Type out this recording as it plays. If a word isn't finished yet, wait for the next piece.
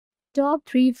Top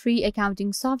 3 free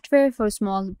accounting software for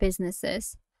small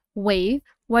businesses. Wave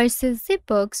versus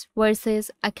Zipbooks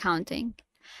versus Akaunting.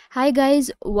 Hi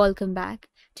guys, welcome back.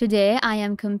 Today I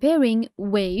am comparing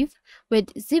Wave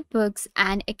with Zipbooks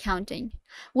and Akaunting.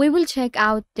 We will check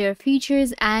out their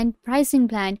features and pricing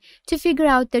plan to figure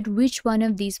out that which one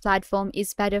of these platforms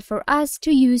is better for us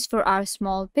to use for our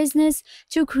small business,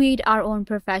 to create our own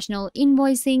professional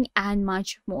invoicing and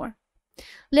much more.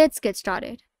 Let's get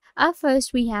started. Up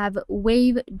first, we have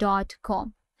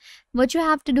wave.com. What you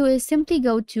have to do is simply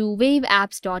go to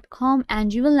waveapps.com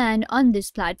and you will land on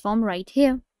this platform right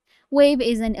here. Wave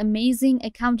is an amazing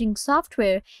accounting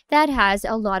software that has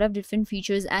a lot of different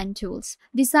features and tools.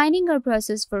 The signing up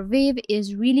process for Wave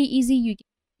is really easy.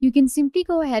 You can simply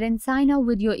go ahead and sign up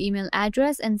with your email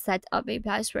address and set up a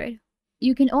password.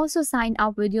 You can also sign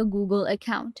up with your Google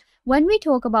account. When we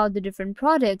talk about the different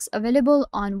products available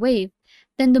on Wave,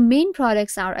 then the main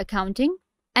products are accounting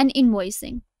and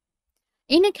invoicing.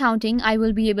 In accounting, I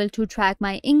will be able to track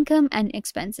my income and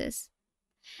expenses.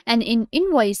 And in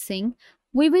invoicing,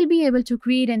 we will be able to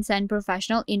create and send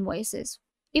professional invoices.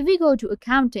 If we go to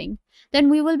accounting, then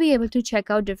we will be able to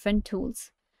check out different tools.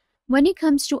 When it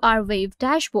comes to our Wave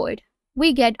dashboard,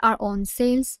 we get our own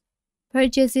sales,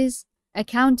 purchases,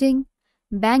 accounting,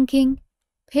 banking,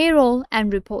 payroll,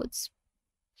 and reports.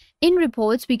 In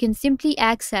reports, we can simply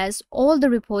access all the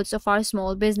reports of our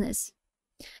small business.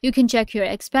 You can check your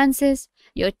expenses,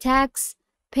 your tax,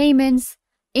 payments,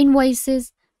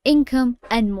 invoices, income,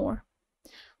 and more.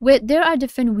 There are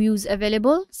different views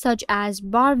available, such as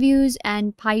bar views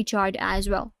and pie chart as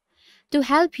well, to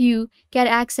help you get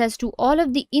access to all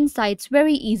of the insights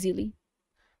very easily.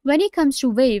 When it comes to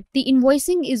Wave, the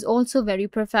invoicing is also very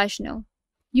professional.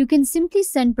 You can simply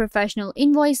send professional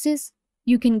invoices,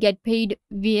 you can get paid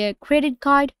via credit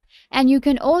card, and you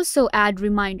can also add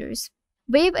reminders.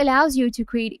 Wave allows you to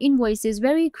create invoices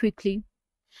very quickly.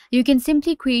 You can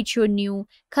simply create your new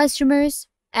customers,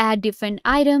 add different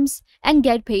items, and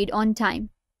get paid on time.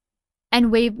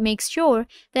 And Wave makes sure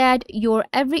that your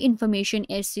every information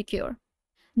is secure.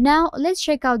 Now let's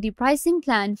check out the pricing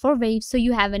plan for Wave so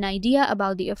you have an idea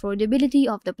about the affordability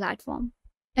of the platform.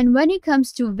 And when it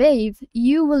comes to Wave,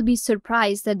 you will be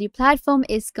surprised that the platform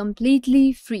is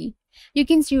completely free. You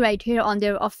can see right here on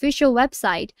their official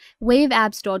website,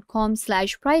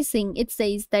 waveapps.com/pricing, it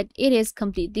says that it is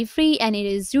completely free and it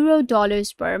is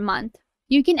 $0 per month.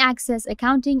 You can access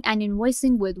accounting and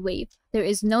invoicing with Wave. There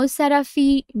is no setup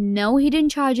fee, no hidden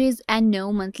charges, and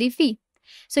no monthly fee.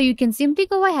 So you can simply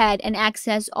go ahead and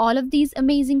access all of these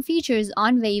amazing features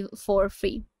on Wave for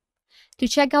free. To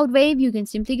check out Wave, you can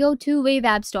simply go to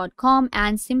waveapps.com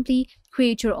and simply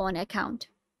create your own account.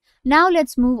 Now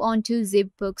let's move on to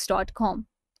zipbooks.com.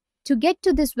 To get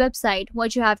to this website,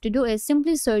 what you have to do is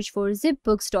simply search for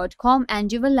zipbooks.com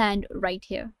and you will land right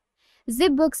here.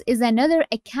 Zipbooks is another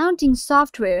accounting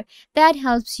software that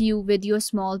helps you with your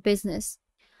small business.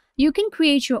 You can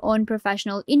create your own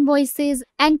professional invoices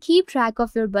and keep track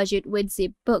of your budget with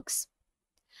Zipbooks.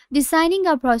 The signing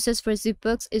up process for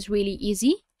Zipbooks is really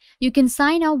easy. You can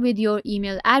sign up with your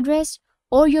email address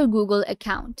or your Google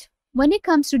account. When it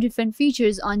comes to different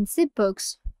features on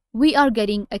Zipbooks, we are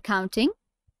getting accounting,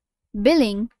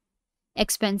 billing,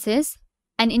 expenses,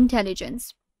 and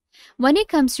intelligence. When it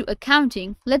comes to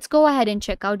accounting, let's go ahead and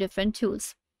check out different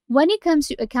tools. When it comes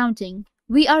to accounting,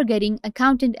 we are getting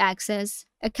accountant access,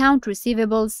 account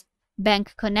receivables,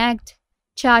 bank connect,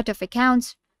 chart of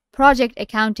accounts, project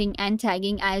accounting, and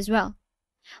tagging as well.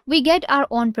 We get our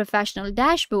own professional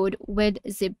dashboard with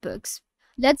Zipbooks.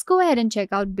 Let's go ahead and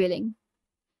check out billing.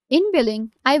 In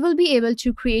billing, I will be able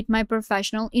to create my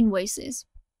professional invoices,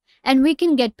 and we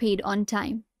can get paid on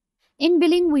time. In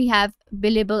billing, we have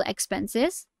billable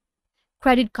expenses,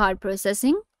 credit card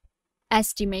processing,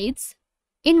 estimates,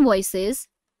 invoices,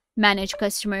 manage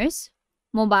customers,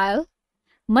 mobile,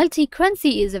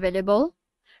 multi-currency is available,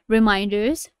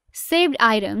 reminders, saved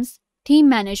items, team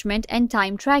management, and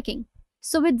time tracking.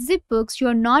 So with Zipbooks,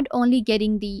 you're not only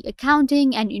getting the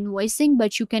accounting and invoicing,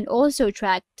 but you can also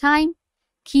track time,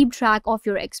 keep track of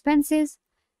your expenses,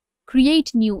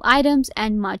 create new items,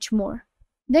 and much more.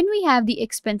 Then we have the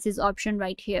expenses option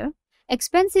right here.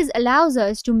 Expenses allows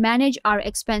us to manage our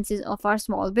expenses of our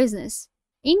small business.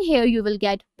 In here, you will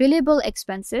get billable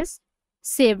expenses,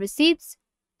 save receipts,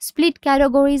 split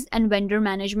categories, and vendor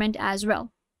management as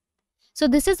well. So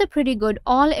this is a pretty good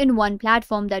all-in-one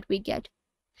platform that we get.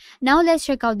 Now let's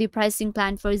check out the pricing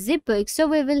plan for Zipbooks so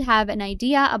we will have an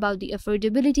idea about the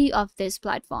affordability of this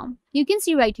platform. You can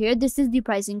see right here, this is the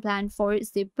pricing plan for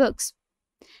Zipbooks.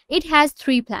 It has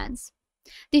 3 plans.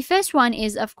 The first one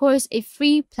is, of course, a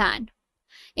free plan.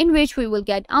 in which we will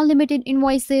get unlimited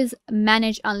invoices,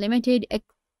 manage unlimited,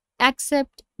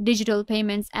 accept digital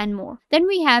payments, and more. Then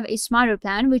we have a smarter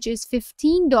plan, which is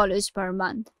 $15 per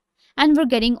month, and we're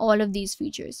getting all of these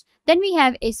features. Then we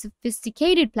have a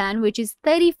sophisticated plan, which is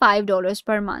 $35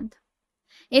 per month.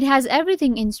 It has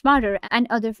everything in smarter and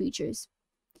other features.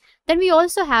 Then we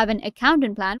also have an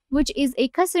accountant plan, which is a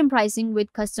custom pricing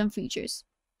with custom features.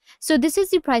 So this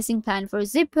is the pricing plan for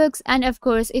Zipbooks, and of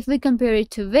course if we compare it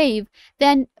to Wave,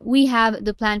 then we have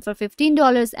the plan for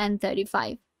 $15 and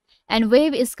 $35, and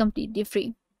Wave is completely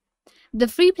free. The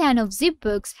free plan of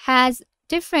Zipbooks has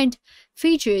different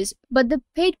features, but the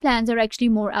paid plans are actually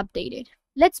more updated.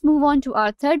 Let's move on to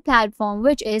our third platform,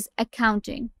 which is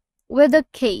Akaunting with a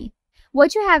K.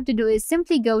 What you have to do is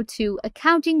simply go to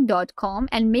akaunting.com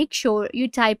and make sure you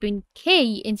type in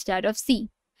K instead of C.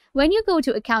 When you go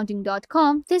to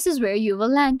akaunting.com, this is where you will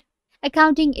land.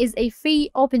 Akaunting is a free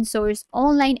open source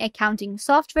online accounting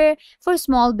software for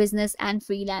small business and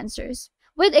freelancers.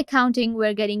 With Akaunting,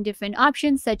 we're getting different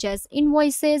options such as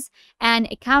invoices and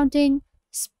accounting,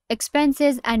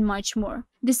 expenses, and much more.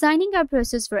 The signing up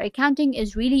process for Akaunting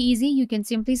is really easy. You can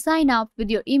simply sign up with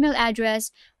your email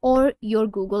address or your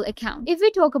Google account. If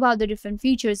we talk about the different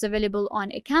features available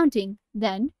on Akaunting,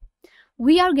 then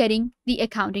we are getting the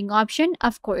accounting option,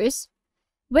 of course,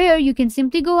 where you can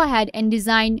simply go ahead and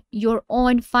design your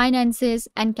own finances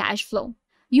and cash flow.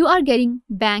 You are getting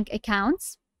bank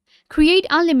accounts, create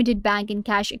unlimited bank and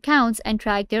cash accounts, and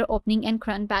track their opening and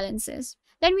current balances.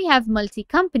 Then we have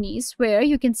multi-companies, where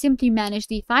you can simply manage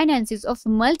the finances of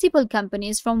multiple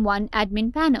companies from one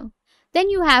admin panel. Then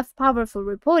you have powerful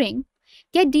reporting.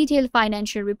 Get detailed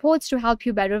financial reports to help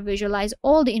you better visualize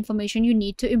all the information you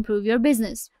need to improve your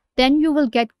business. Then you will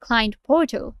get Client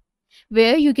Portal,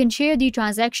 where you can share the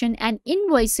transaction and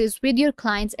invoices with your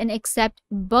clients and accept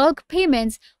bulk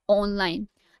payments online.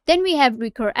 Then we have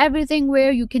Recur Everything,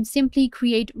 where you can simply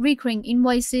create recurring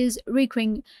invoices,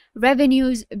 recurring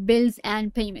revenues, bills,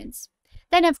 and payments.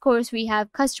 Then of course we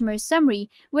have Customer Summary,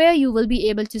 where you will be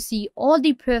able to see all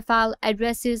the profile,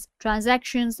 addresses,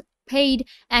 transactions, paid,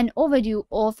 and overdue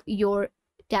of your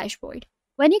dashboard.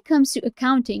 When it comes to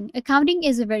Akaunting, Akaunting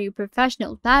is a very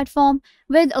professional platform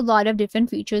with a lot of different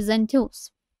features and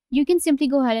tools. You can simply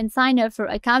go ahead and sign up for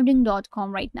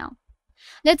akaunting.com right now.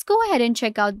 Let's go ahead and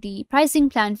check out the pricing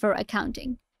plan for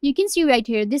Akaunting. You can see right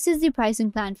here, this is the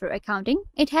pricing plan for Akaunting.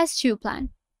 It has two plans.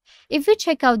 If we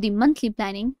check out the monthly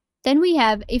planning, then we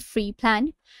have a free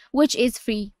plan, which is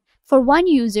free for one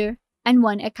user and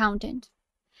one accountant.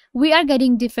 We are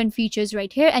getting different features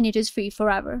right here, and it is free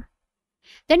forever.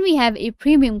 Then we have a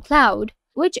premium cloud,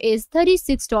 which is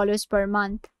 $36 per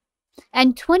month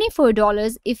and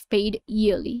 $24 if paid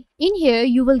yearly. In here,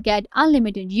 you will get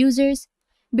unlimited users,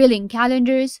 billing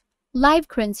calendars, live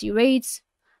currency rates,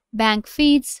 bank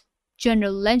feeds,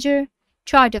 general ledger,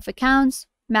 chart of accounts,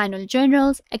 manual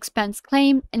journals, expense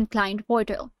claim, and client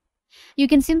portal. You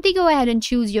can simply go ahead and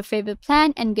choose your favorite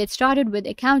plan and get started with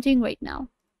Akaunting right now.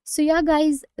 So yeah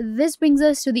guys, this brings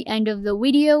us to the end of the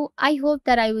video. I hope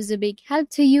that I was a big help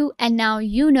to you, and now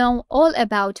you know all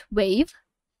about Wave,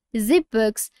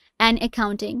 Zipbooks, and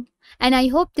Akaunting. And I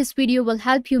hope this video will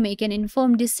help you make an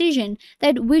informed decision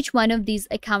that which one of these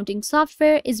accounting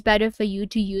software is better for you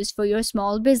to use for your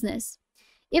small business.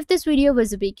 If this video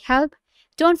was a big help,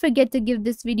 don't forget to give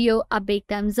this video a big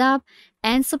thumbs up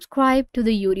and subscribe to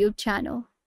the YouTube channel.